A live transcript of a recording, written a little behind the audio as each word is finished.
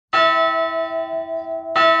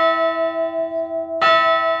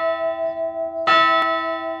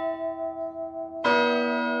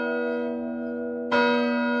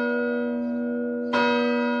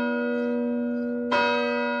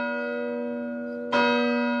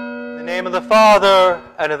In the name of the Father,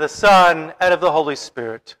 and of the Son, and of the Holy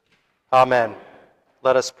Spirit. Amen.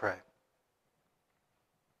 Let us pray.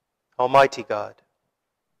 Almighty God,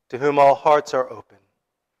 to whom all hearts are open,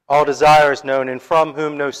 all desires known, and from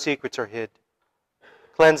whom no secrets are hid,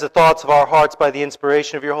 cleanse the thoughts of our hearts by the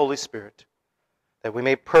inspiration of your Holy Spirit, that we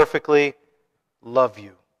may perfectly love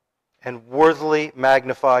you and worthily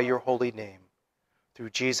magnify your holy name, through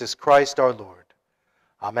Jesus Christ our Lord.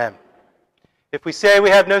 Amen. If we say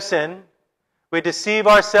we have no sin, we deceive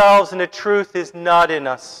ourselves and the truth is not in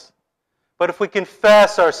us. But if we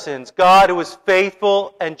confess our sins, God, who is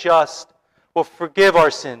faithful and just, will forgive our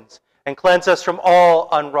sins and cleanse us from all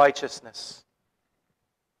unrighteousness.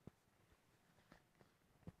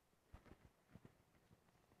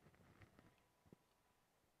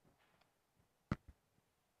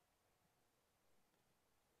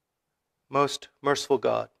 Most merciful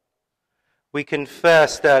God, we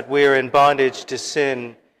confess that we are in bondage to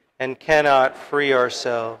sin and cannot free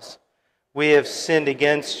ourselves. We have sinned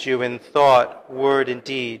against you in thought, word, and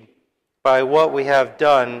deed, by what we have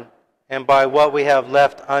done and by what we have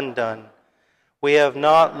left undone. We have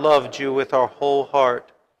not loved you with our whole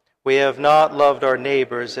heart. We have not loved our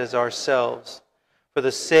neighbors as ourselves. For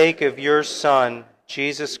the sake of your Son,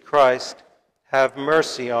 Jesus Christ, have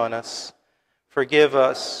mercy on us. Forgive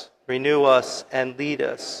us, renew us, and lead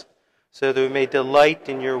us, so that we may delight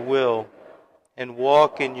in your will and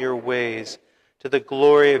walk in your ways, to the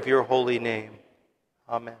glory of your holy name.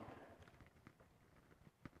 Amen.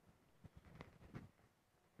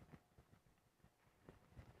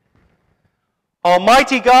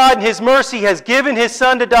 Almighty God, in his mercy, has given his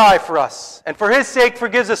Son to die for us, and for his sake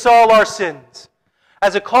forgives us all our sins.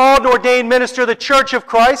 As a called and ordained minister of the Church of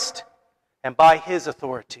Christ, and by his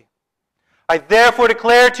authority, I therefore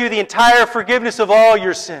declare to you the entire forgiveness of all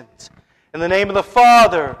your sins, in the name of the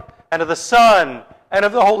Father, and of the Son, and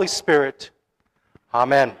of the Holy Spirit.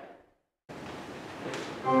 Amen.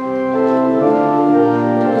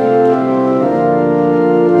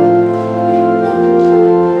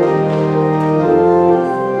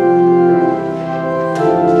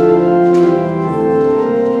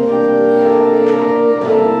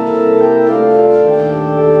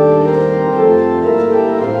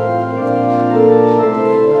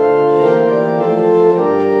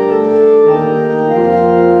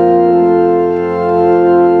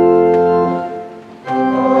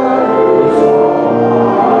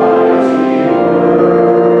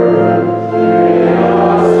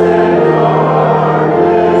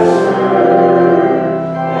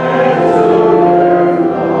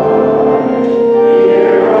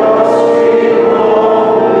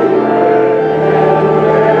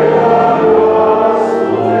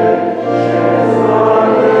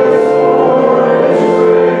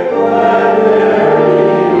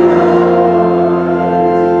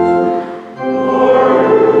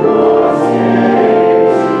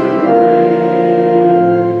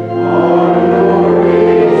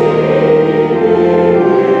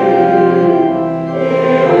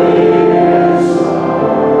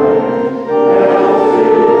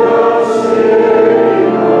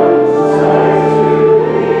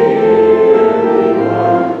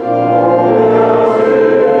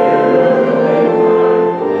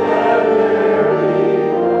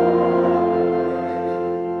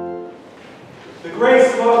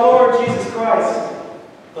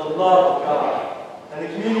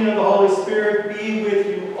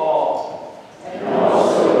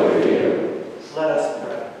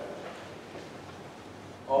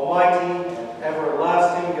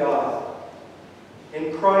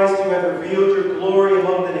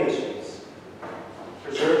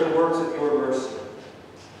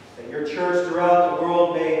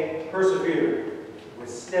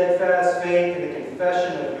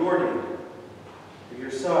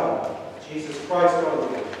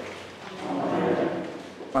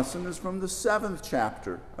 Lesson is from the 7th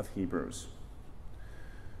chapter of Hebrews.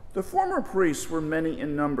 The former priests were many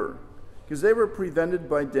in number, because they were prevented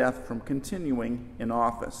by death from continuing in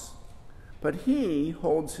office. But he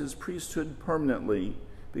holds his priesthood permanently,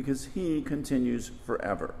 because he continues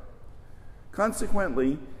forever.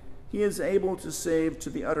 Consequently, he is able to save to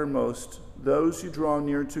the uttermost those who draw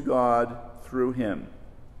near to God through him,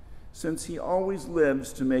 since he always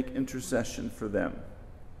lives to make intercession for them.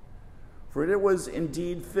 For it was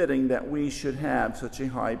indeed fitting that we should have such a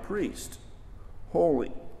high priest,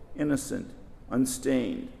 holy, innocent,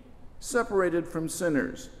 unstained, separated from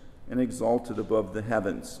sinners, and exalted above the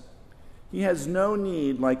heavens. He has no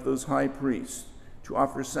need, like those high priests, to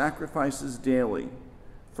offer sacrifices daily,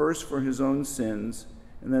 first for his own sins,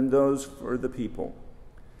 and then those for the people,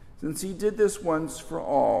 since he did this once for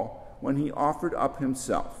all when he offered up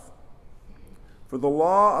himself. For the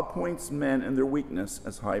law appoints men in their weakness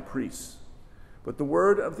as high priests. But the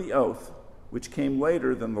word of the oath, which came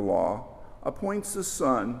later than the law, appoints the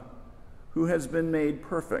Son, who has been made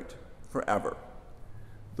perfect forever.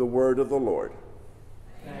 The word of the Lord.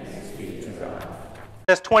 Thanks be to God.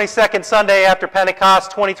 This 22nd Sunday after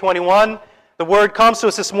Pentecost 2021, the word comes to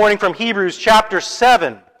us this morning from Hebrews chapter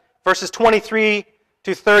 7, verses 23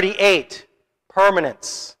 to 38,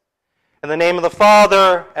 permanence. In the name of the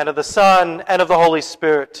Father, and of the Son, and of the Holy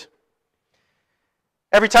Spirit.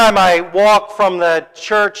 Every time I walk from the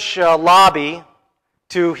church lobby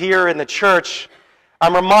to here in the church,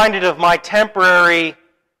 I'm reminded of my temporary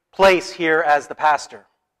place here as the pastor.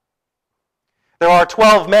 There are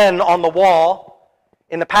 12 men on the wall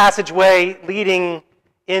in the passageway leading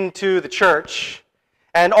into the church.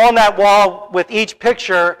 And on that wall with each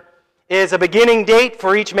picture is a beginning date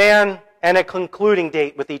for each man and a concluding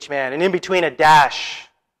date with each man, and in between a dash.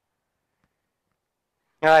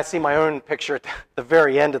 And I see my own picture at the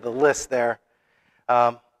very end of the list there.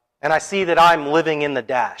 And I see that I'm living in the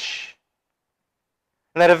dash.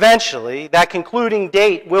 And that eventually that concluding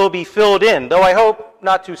date will be filled in, though I hope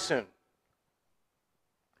not too soon.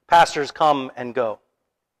 Pastors come and go.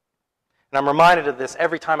 And I'm reminded of this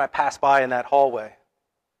every time I pass by in that hallway.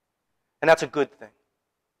 And that's a good thing.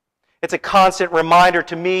 It's a constant reminder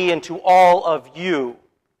to me and to all of you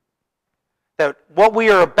that what we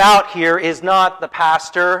are about here is not the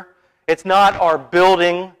pastor, it's not our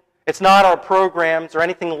building, it's not our programs or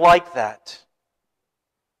anything like that.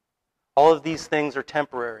 All of these things are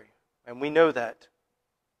temporary, and we know that.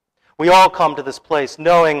 We all come to this place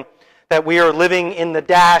knowing that we are living in the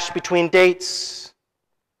dash between dates.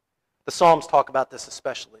 The Psalms talk about this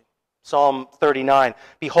especially. Psalm 39.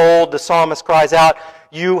 Behold, the psalmist cries out,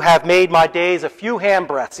 you have made my days a few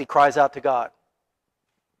handbreadths, he cries out to God.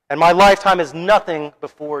 And my lifetime is nothing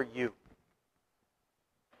before you.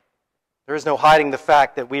 There is no hiding the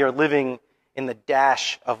fact that we are living in the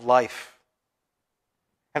dash of life.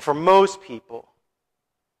 And for most people,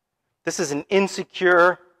 this is an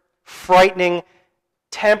insecure, frightening,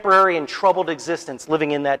 temporary, and troubled existence living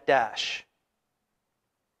in that dash.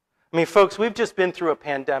 I mean, folks, we've just been through a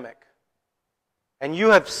pandemic. And you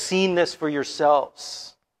have seen this for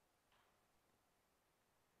yourselves.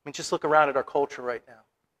 I mean, just look around at our culture right now.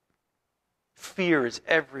 Fear is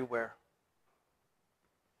everywhere.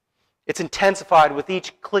 It's intensified with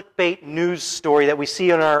each clickbait news story that we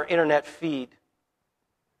see on our internet feed.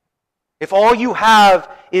 If all you have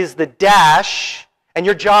is the dash, and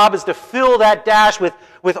your job is to fill that dash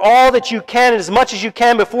with all that you can and as much as you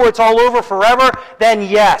can before it's all over forever, then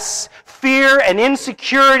yes, fear and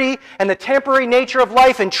insecurity and the temporary nature of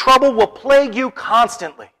life and trouble will plague you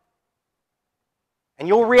constantly. And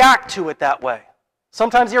you'll react to it that way,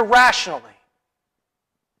 sometimes irrationally.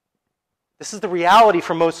 This is the reality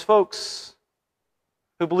for most folks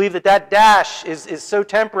who believe that that dash is so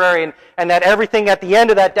temporary and that everything at the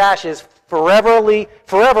end of that dash is forever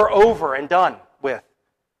over and done with.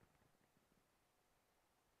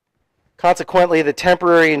 Consequently, the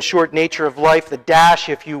temporary and short nature of life, the dash,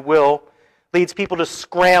 if you will, leads people to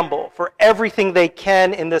scramble for everything they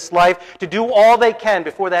can in this life, to do all they can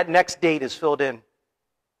before that next date is filled in.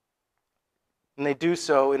 And they do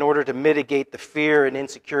so in order to mitigate the fear and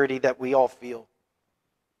insecurity that we all feel.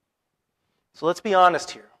 So let's be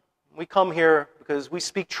honest here. We come here because we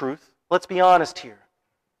speak truth. Let's be honest here.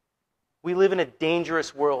 We live in a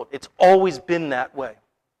dangerous world. It's always been that way.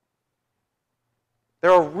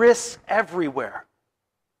 There are risks everywhere.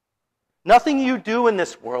 Nothing you do in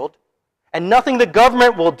this world, and nothing the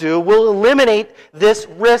government will do, will eliminate this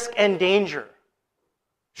risk and danger.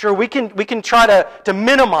 Sure, we can try to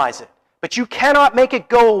minimize it, but you cannot make it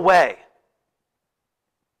go away.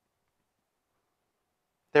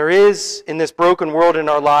 There is, in this broken world in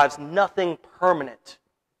our lives, nothing permanent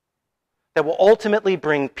that will ultimately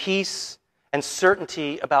bring peace and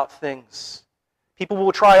certainty about things. People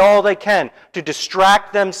will try all they can to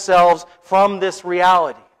distract themselves from this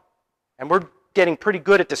reality. And we're getting pretty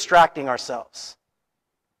good at distracting ourselves.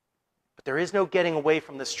 But there is no getting away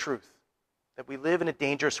from this truth, that we live in a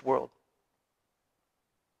dangerous world.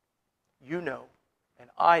 You know,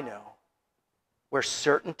 and I know, where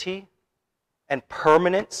certainty and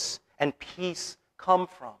permanence and peace come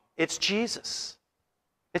from. It's Jesus.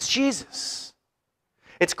 It's Jesus.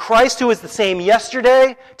 It's Christ who is the same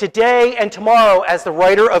yesterday, today, and tomorrow, as the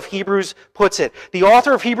writer of Hebrews puts it. The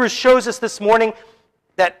author of Hebrews shows us this morning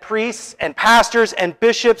that priests and pastors and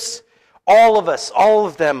bishops, all of us, all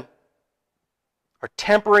of them, are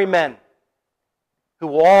temporary men who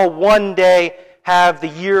will all one day have the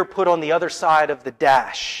year put on the other side of the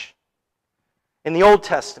dash. In the Old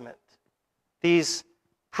Testament, These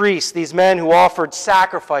priests, these men who offered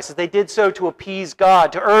sacrifices, they did so to appease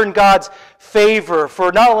God, to earn God's favor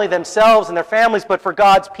for not only themselves and their families, but for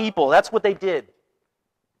God's people. That's what they did.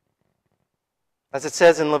 As it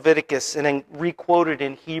says in Leviticus and then requoted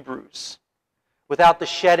in Hebrews, without the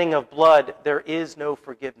shedding of blood, there is no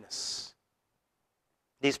forgiveness.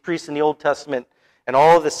 These priests in the Old Testament and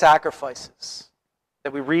all of the sacrifices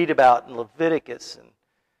that we read about in Leviticus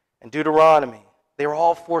and Deuteronomy, they are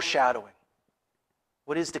all foreshadowing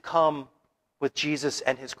what is to come with Jesus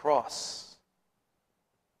and his cross.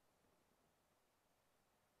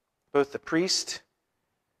 Both the priest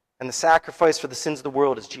and the sacrifice for the sins of the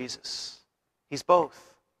world is Jesus. He's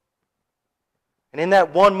both. And in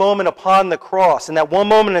that one moment upon the cross, in that one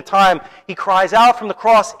moment in time, he cries out from the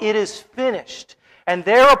cross, "It is finished." And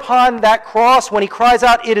there upon that cross, when he cries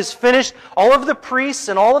out, "It is finished," all of the priests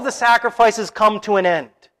and all of the sacrifices come to an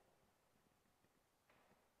end.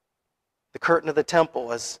 The curtain of the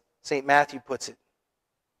temple, as St. Matthew puts it,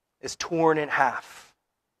 is torn in half.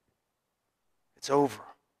 It's over.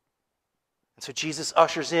 And so Jesus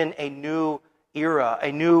ushers in a new era,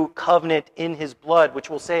 a new covenant in his blood, which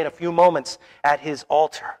we'll say in a few moments at his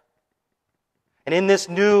altar. And in this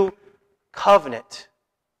new covenant,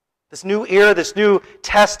 this new era, this new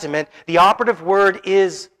testament, the operative word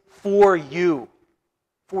is for you.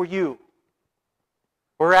 For you.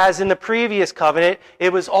 Whereas in the previous covenant,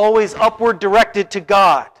 it was always upward directed to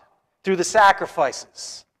God through the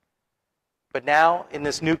sacrifices. But now, in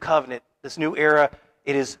this new covenant, this new era,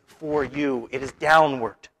 it is for you. It is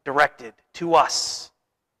downward directed to us.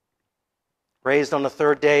 Raised on the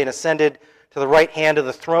third day and ascended to the right hand of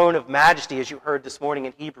the throne of majesty, as you heard this morning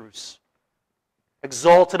in Hebrews.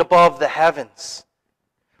 Exalted above the heavens.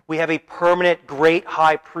 We have a permanent great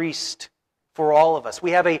high priest for all of us.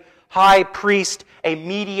 We have a high priest, a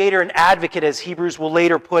mediator, an advocate, as Hebrews will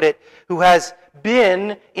later put it, who has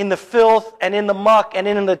been in the filth and in the muck and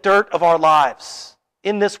in the dirt of our lives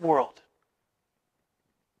in this world.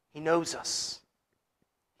 He knows us.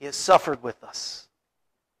 He has suffered with us.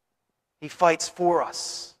 He fights for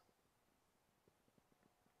us.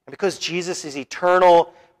 And because Jesus is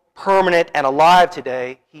eternal, permanent, and alive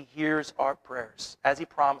today, he hears our prayers, as he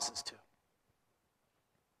promises to.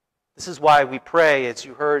 This is why we pray, as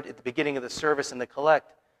you heard at the beginning of the service in the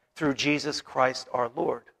collect, through Jesus Christ our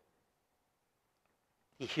Lord.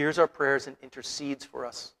 He hears our prayers and intercedes for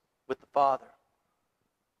us with the Father.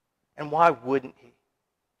 And why wouldn't he?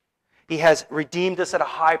 He has redeemed us at a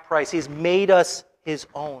high price. He's made us his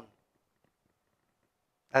own.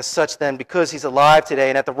 As such then, because he's alive today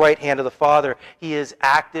and at the right hand of the Father, he is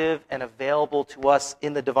active and available to us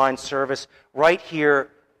in the divine service right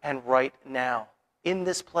here and right now, in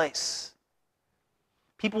this place.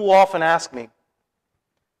 People will often ask me,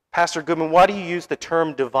 "Pastor Goodman, why do you use the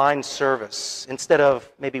term divine service instead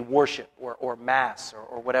of maybe worship or mass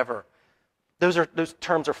or whatever?" Those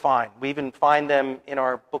terms are fine. We even find them in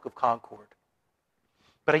our Book of Concord.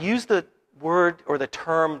 But I use the word or the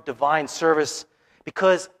term divine service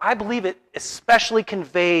because I believe it especially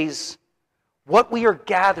conveys what we are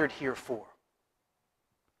gathered here for.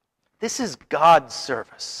 This is God's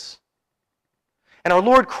service. And our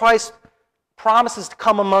Lord Christ promises to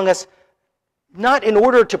come among us not in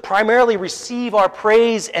order to primarily receive our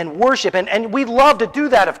praise and worship, and we love to do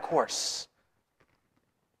that, of course.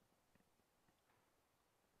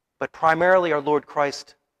 But primarily our Lord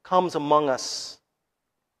Christ comes among us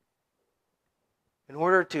in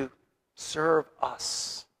order to serve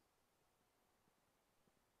us.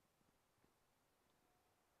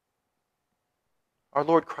 Our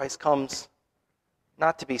Lord Christ comes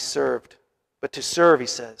not to be served, but to serve, he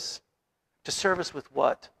says. To serve us with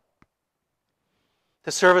what?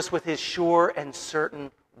 To serve us with his sure and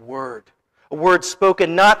certain word. A word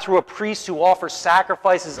spoken not through a priest who offers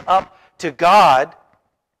sacrifices up to God,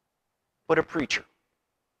 but a preacher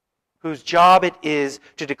whose job it is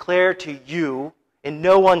to declare to you, in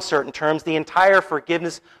no uncertain terms, the entire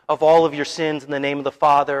forgiveness of all of your sins in the name of the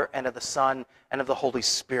Father and of the Son and of the Holy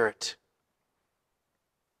Spirit.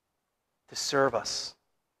 To serve us.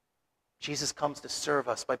 Jesus comes to serve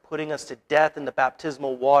us by putting us to death in the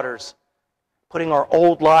baptismal waters, putting our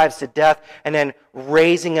old lives to death, and then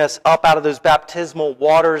raising us up out of those baptismal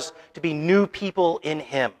waters to be new people in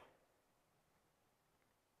him.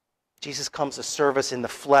 Jesus comes to serve us in the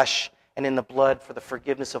flesh and in the blood for the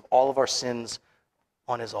forgiveness of all of our sins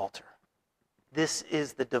on his altar. This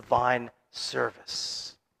is the divine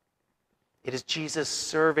service. It is Jesus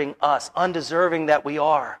serving us, undeserving that we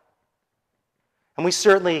are. And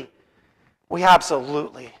we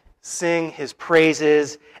absolutely sing his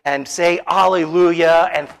praises and say Alleluia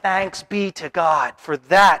and thanks be to God for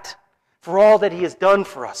that. for all that he has done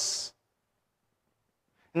for us.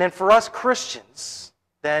 And then for us Christians,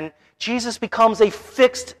 then Jesus becomes a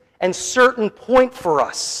fixed and certain point for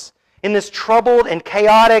us in this troubled and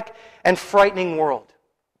chaotic and frightening world.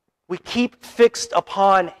 We keep fixed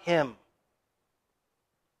upon him.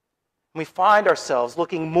 We find ourselves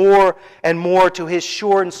looking more and more to his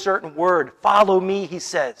sure and certain word. Follow me, he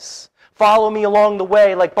says. Follow me along the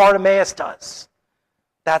way like Bartimaeus does.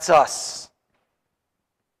 That's us.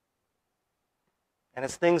 And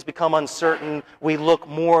as things become uncertain, we look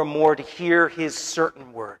more and more to hear his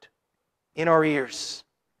certain word in our ears.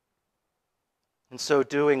 In so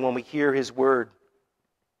doing, when we hear his word,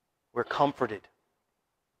 we're comforted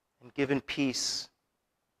and given peace,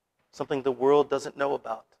 something the world doesn't know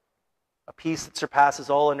about. A peace that surpasses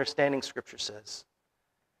all understanding, Scripture says.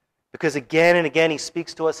 Because again and again he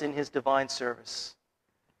speaks to us in his divine service,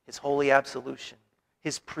 his holy absolution,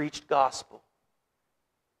 his preached gospel,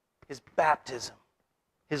 his baptism,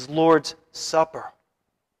 his Lord's Supper,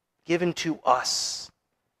 given to us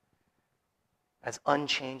as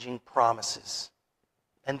unchanging promises.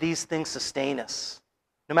 And these things sustain us,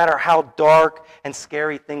 no matter how dark and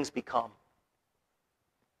scary things become.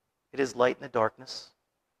 It is light in the darkness.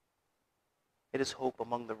 It is hope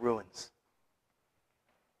among the ruins.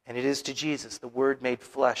 And it is to Jesus, the Word made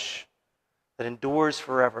flesh, that endures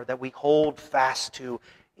forever, that we hold fast to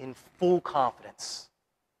in full confidence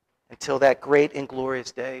until that great and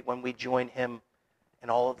glorious day when we join him and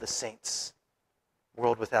all of the saints,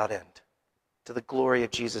 world without end. To the glory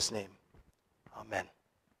of Jesus' name. Amen.